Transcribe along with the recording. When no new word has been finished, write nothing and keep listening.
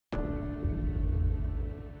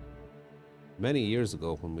Many years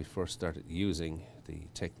ago, when we first started using the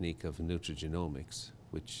technique of nutrigenomics,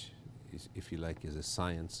 which is, if you like, is a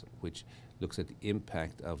science which looks at the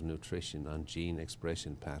impact of nutrition on gene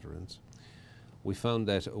expression patterns, we found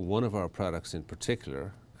that one of our products in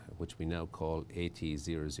particular, which we now call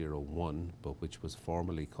AT-001, but which was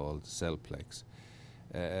formerly called Cellplex,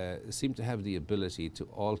 seemed to have the ability to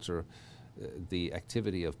alter the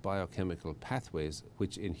activity of biochemical pathways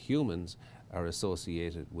which in humans are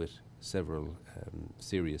associated with several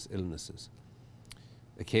serious illnesses.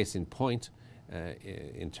 A case in point,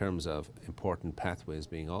 in terms of important pathways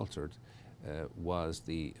being altered, was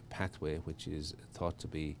the pathway which is thought to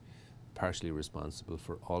be partially responsible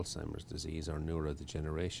for Alzheimer's disease or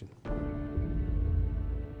neurodegeneration.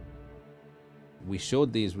 We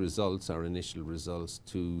showed these results, our initial results,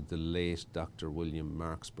 to the late Dr. William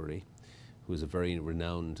Marksbury, who is a very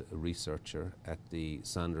renowned researcher at the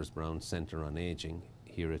Saunders Brown Center on Aging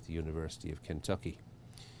here at the University of Kentucky.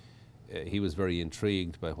 He was very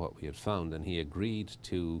intrigued by what we had found, and he agreed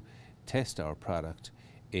to test our product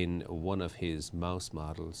in one of his mouse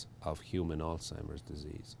models of human Alzheimer's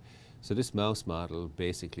disease. So this mouse model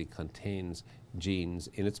basically contains genes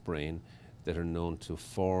in its brain that are known to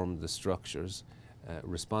form the structures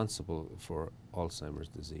responsible for Alzheimer's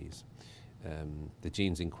disease. The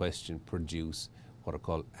genes in question produce what are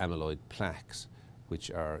called amyloid plaques,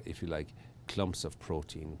 which are, if you like, clumps of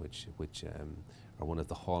protein which are one of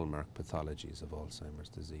the hallmark pathologies of Alzheimer's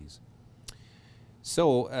disease.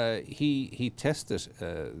 So he tested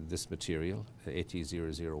this material,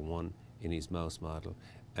 AT-001, in his mouse model,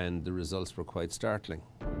 and the results were quite startling.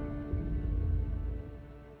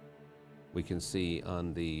 We can see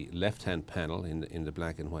on the left-hand panel in the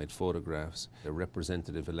black and white photographs a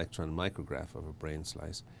representative electron micrograph of a brain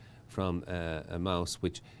slice from a mouse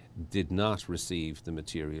which did not receive the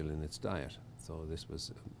material in its diet. So this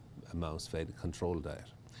was a mouse fed a controlled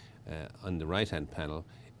diet. On the right-hand panel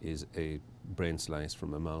is a brain slice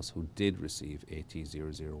from a mouse who did receive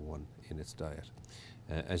AT-001 in its diet.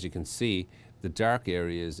 As you can see, the dark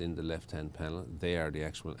areas in the left-hand panel, they are the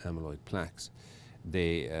actual amyloid plaques.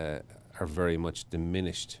 They are very much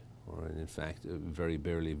diminished, or in fact very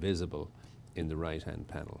barely visible in the right-hand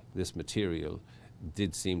panel. This material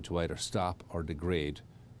did seem to either stop or degrade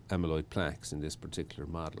amyloid plaques in this particular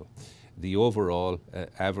model. The overall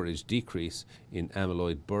average decrease in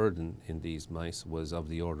amyloid burden in these mice was of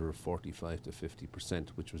the order of 45 to 50%,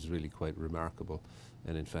 which was really quite remarkable.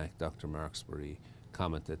 And in fact, Dr. Marksbury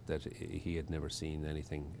commented that he had never seen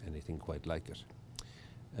anything quite like it.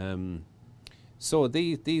 So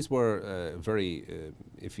these were very,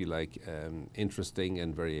 if you like, interesting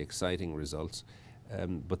and very exciting results,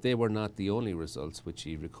 but they were not the only results which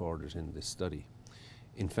he recorded in this study.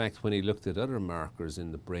 In fact, when he looked at other markers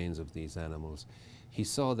in the brains of these animals, he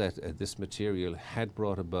saw that this material had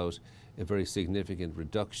brought about a very significant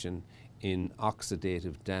reduction in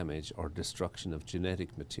oxidative damage or destruction of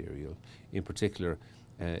genetic material. In particular,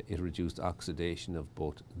 it reduced oxidation of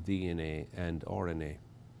both DNA and RNA.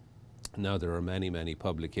 Now, there are many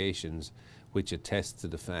publications which attest to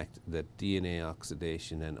the fact that DNA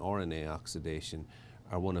oxidation and RNA oxidation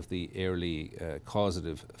are one of the early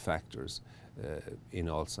causative factors in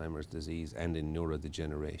Alzheimer's disease and in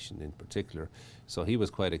neurodegeneration in particular. So he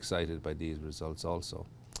was quite excited by these results also.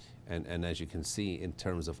 And as you can see, in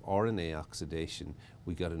terms of RNA oxidation,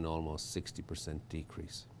 we got an almost 60%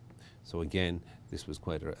 decrease. So again, this was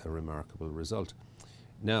quite a remarkable result.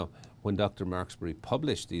 Now, when Dr. Marksbury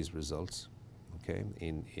published these results, okay,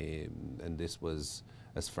 and this was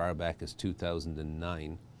as far back as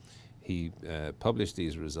 2009, he published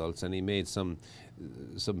these results, and he made some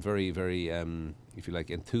very, if you like,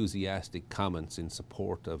 enthusiastic comments in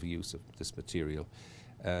support of use of this material.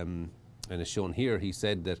 And as shown here, he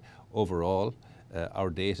said that overall, our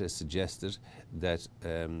data suggested that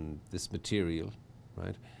this material,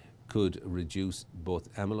 right, could reduce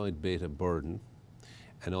both amyloid beta burden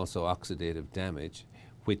and also oxidative damage,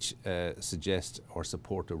 which suggest or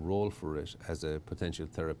support a role for it as a potential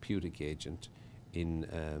therapeutic agent in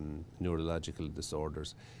neurological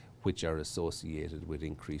disorders which are associated with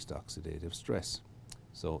increased oxidative stress.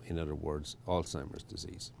 So in other words, Alzheimer's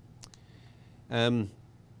disease.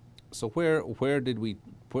 So where did we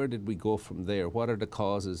go from there? What are the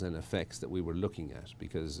causes and effects that we were looking at?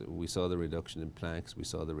 Because we saw the reduction in plaques, we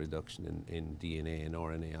saw the reduction in DNA and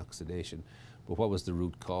RNA oxidation, but what was the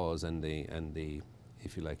root cause and the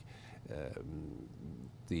if you like,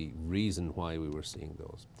 the reason why we were seeing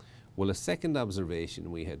those? Well, a second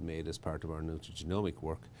observation we had made as part of our nutrigenomic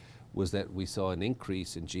work was that we saw an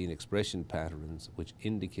increase in gene expression patterns which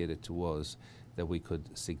indicated to us that we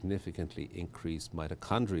could significantly increase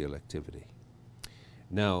mitochondrial activity.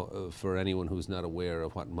 Now, for anyone who's not aware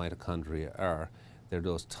of what mitochondria are, they're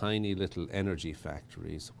those tiny little energy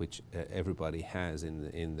factories which everybody has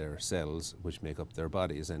in their cells, which make up their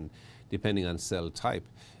bodies. And depending on cell type,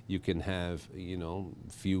 you can have, you know,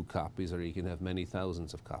 few copies, or you can have many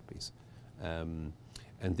thousands of copies. And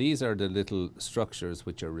these are the little structures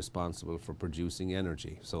which are responsible for producing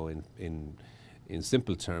energy. So in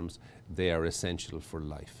simple terms, they are essential for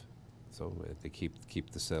life. So they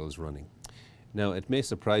keep the cells running. Now, it may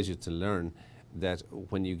surprise you to learn that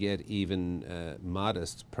when you get even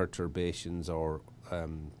modest perturbations or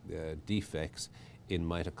defects in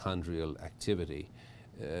mitochondrial activity,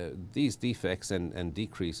 these defects and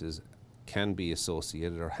decreases can be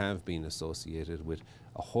associated or have been associated with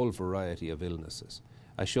a whole variety of illnesses.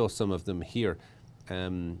 I show some of them here.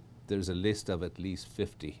 There's a list of at least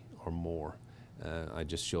 50 or more. I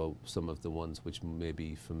just show some of the ones which may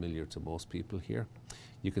be familiar to most people here.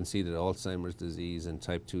 You can see that Alzheimer's disease and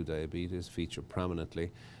type 2 diabetes feature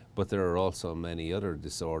prominently, but there are also many other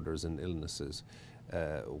disorders and illnesses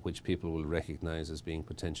which people will recognize as being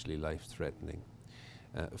potentially life-threatening.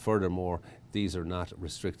 Furthermore, these are not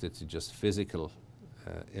restricted to just physical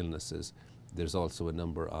illnesses. There's also a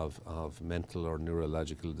number of mental or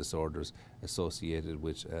neurological disorders associated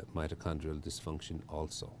with mitochondrial dysfunction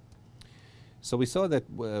also. So we saw that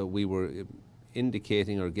we were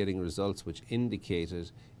indicating or getting results which indicated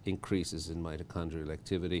increases in mitochondrial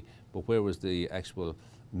activity, but where was the actual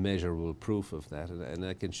measurable proof of that? And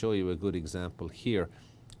I can show you a good example here,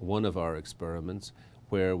 one of our experiments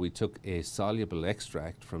where we took a soluble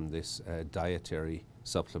extract from this dietary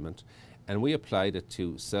supplement and we applied it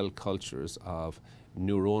to cell cultures of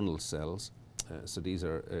neuronal cells. So these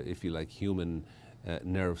are, if you like, human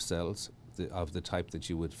nerve cells of the type that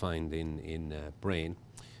you would find in brain.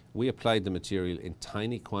 We applied the material in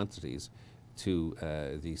tiny quantities to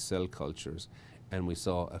these cell cultures, and we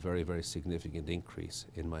saw a very, very significant increase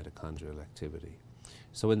in mitochondrial activity.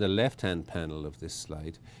 So in the left-hand panel of this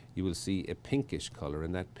slide, you will see a pinkish color,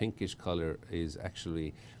 and that pinkish color is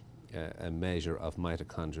actually a measure of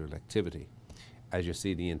mitochondrial activity. As you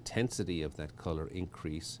see the intensity of that color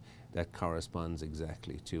increase, that corresponds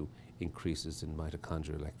exactly to increases in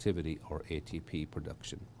mitochondrial activity, or ATP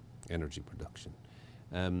production, energy production.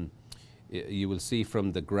 You will see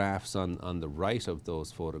from the graphs on the right of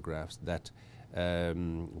those photographs that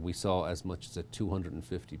we saw as much as a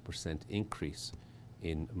 250% increase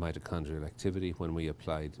in mitochondrial activity when we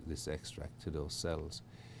applied this extract to those cells.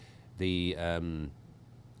 The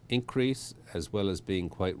increase, as well as being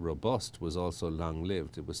quite robust, was also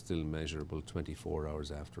long-lived. It was still measurable 24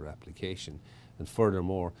 hours after application. And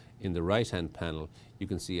furthermore, in the right-hand panel, you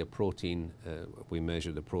can see a protein. We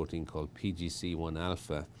measured a protein called PGC1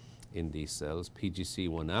 alpha in these cells.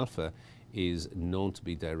 PGC1 alpha is known to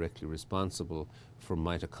be directly responsible for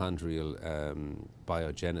mitochondrial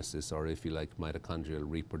biogenesis, or if you like, mitochondrial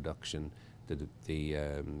reproduction,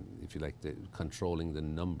 if you like, controlling the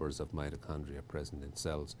numbers of mitochondria present in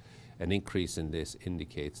cells. An increase in this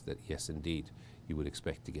indicates that, yes, indeed, you would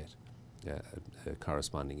expect to get a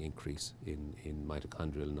corresponding increase in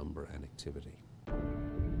mitochondrial number and activity.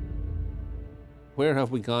 Where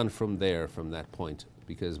have we gone from there, from that point?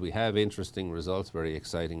 Because we have interesting results, very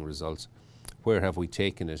exciting results. Where have we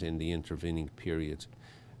taken it in the intervening period?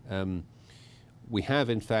 We have,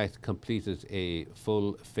 in fact, completed a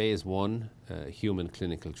full phase 1 human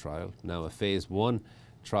clinical trial. Now, a phase 1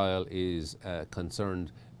 trial is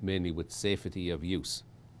concerned mainly with safety of use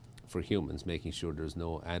for humans, making sure there's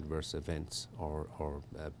no adverse events or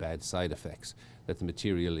bad side effects, that the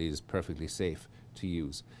material is perfectly safe to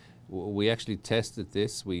use. We actually tested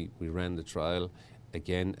this. We ran the trial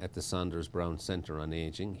again at the Saunders Brown Center on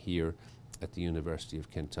Aging here at the University of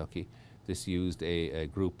Kentucky. This used a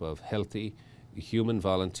group of healthy human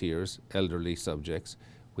volunteers, elderly subjects,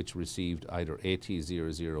 which received either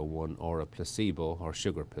AT-001 or a placebo or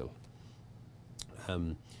sugar pill.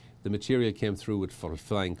 The material came through with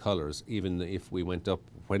flying colors, even if we went up,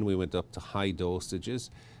 when we went up to high dosages,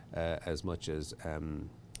 as much as I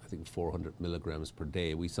think 400 milligrams per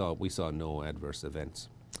day, we saw no adverse events.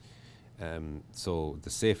 So the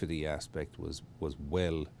safety aspect was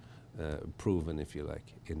well proven, if you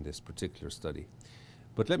like, in this particular study.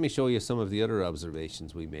 But let me show you some of the other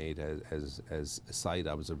observations we made as side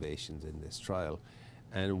observations in this trial.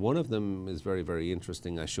 And one of them is very, very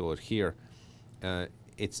interesting. I show it here.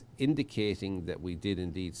 It's indicating that we did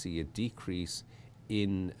indeed see a decrease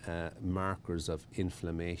in markers of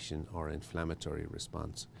inflammation or inflammatory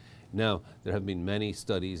response. Now, there have been many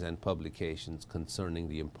studies and publications concerning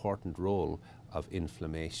the important role of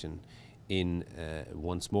inflammation in,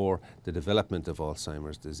 once more, the development of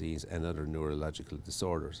Alzheimer's disease and other neurological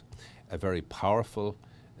disorders. A very powerful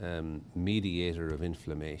mediator of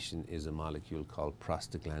inflammation is a molecule called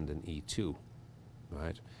prostaglandin E2,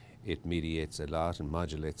 right? It mediates a lot and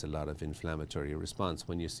modulates a lot of inflammatory response.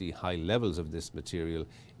 When you see high levels of this material,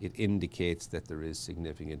 it indicates that there is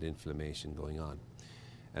significant inflammation going on.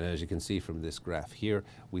 And as you can see from this graph here,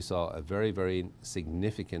 we saw a very, very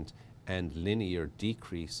significant and linear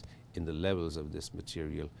decrease in the levels of this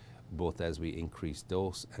material, both as we increased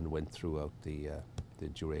dose and went throughout the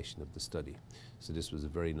duration of the study. So this was a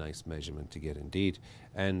very nice measurement to get indeed,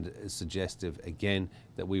 and suggestive again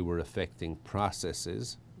that we were affecting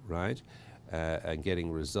processes, right, and getting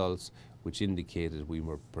results which indicated we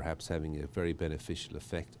were perhaps having a very beneficial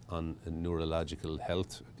effect on neurological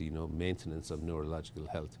health, maintenance of neurological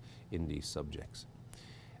health in these subjects.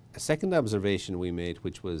 A second observation we made,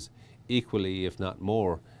 which was equally, if not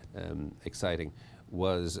more, exciting,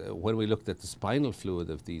 was when we looked at the spinal fluid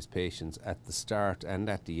of these patients at the start and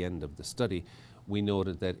at the end of the study, we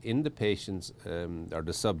noted that in the patients, or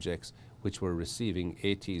the subjects, which were receiving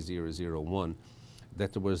AT-001,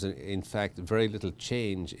 that there was, in fact, very little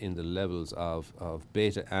change in the levels of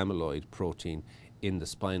beta amyloid protein in the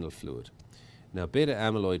spinal fluid. Now, beta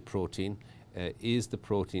amyloid protein is the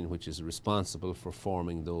protein which is responsible for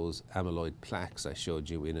forming those amyloid plaques I showed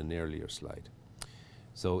you in an earlier slide.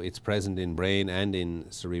 So it's present in brain and in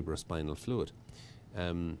cerebrospinal fluid.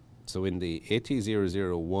 So in the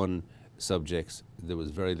AT-001 subjects, there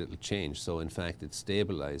was very little change. So in fact, it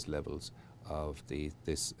stabilized levels of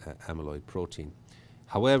this amyloid protein.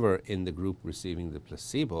 However, in the group receiving the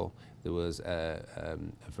placebo, there was a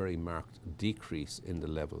very marked decrease in the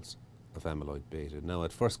levels of amyloid beta. Now,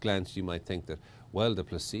 at first glance, you might think that, well, the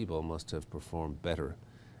placebo must have performed better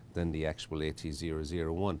than the actual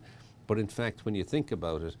AT-001. But in fact, when you think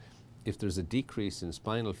about it, if there's a decrease in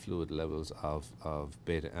spinal fluid levels of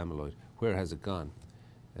beta amyloid, where has it gone?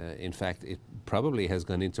 In fact, it probably has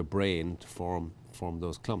gone into brain to form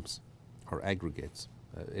those clumps or aggregates.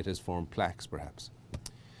 It has formed plaques, perhaps.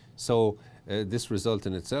 So this result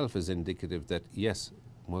in itself is indicative that, yes,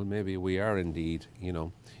 well, maybe we are indeed,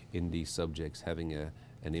 in these subjects having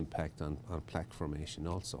an impact on plaque formation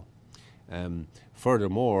also.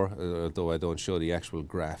 Furthermore, though I don't show the actual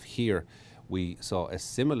graph here, we saw a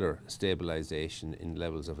similar stabilization in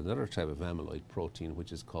levels of another type of amyloid protein,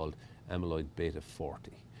 which is called amyloid beta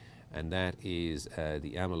 40. And that is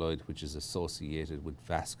the amyloid which is associated with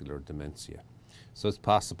vascular dementia. So it's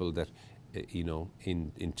possible that,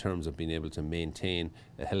 in terms of being able to maintain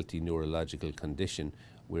a healthy neurological condition,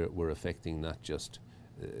 we're affecting not just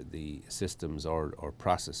the systems or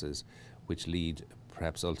processes which lead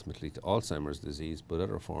perhaps ultimately to Alzheimer's disease, but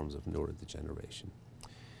other forms of neurodegeneration.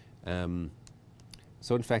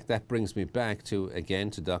 So in fact, that brings me back to, again,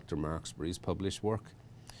 to Dr. Marksbury's published work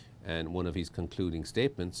and one of his concluding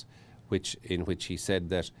statements, in which he said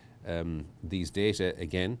that these data,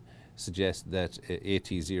 again, suggest that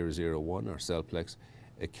AT-001 or Celplex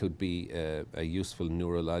could be a useful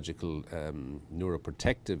neurological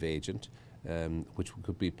neuroprotective agent, which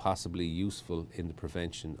could be possibly useful in the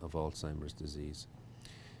prevention of Alzheimer's disease.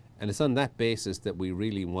 And it's on that basis that we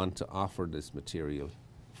really want to offer this material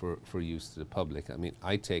for use to the public. I mean,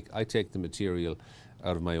 I take the material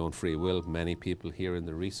out of my own free will. Many people here in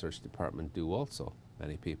the research department do also.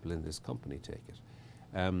 Many people in this company take it.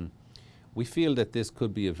 We feel that this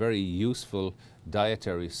could be a very useful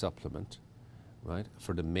dietary supplement, right,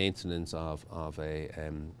 for the maintenance of a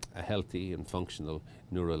healthy and functional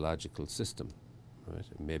neurological system, right?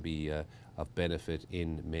 Maybe of benefit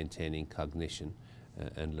in maintaining cognition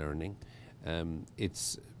and learning.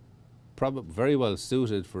 It's probably very well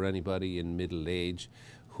suited for anybody in middle age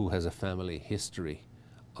who has a family history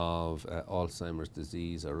of Alzheimer's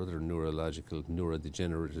disease or other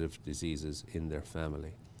neurodegenerative diseases in their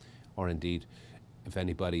family. Or indeed, if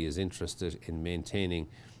anybody is interested in maintaining,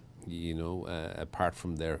 apart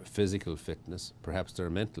from their physical fitness, perhaps their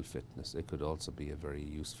mental fitness, it could also be a very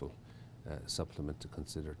useful supplement to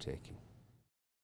consider taking.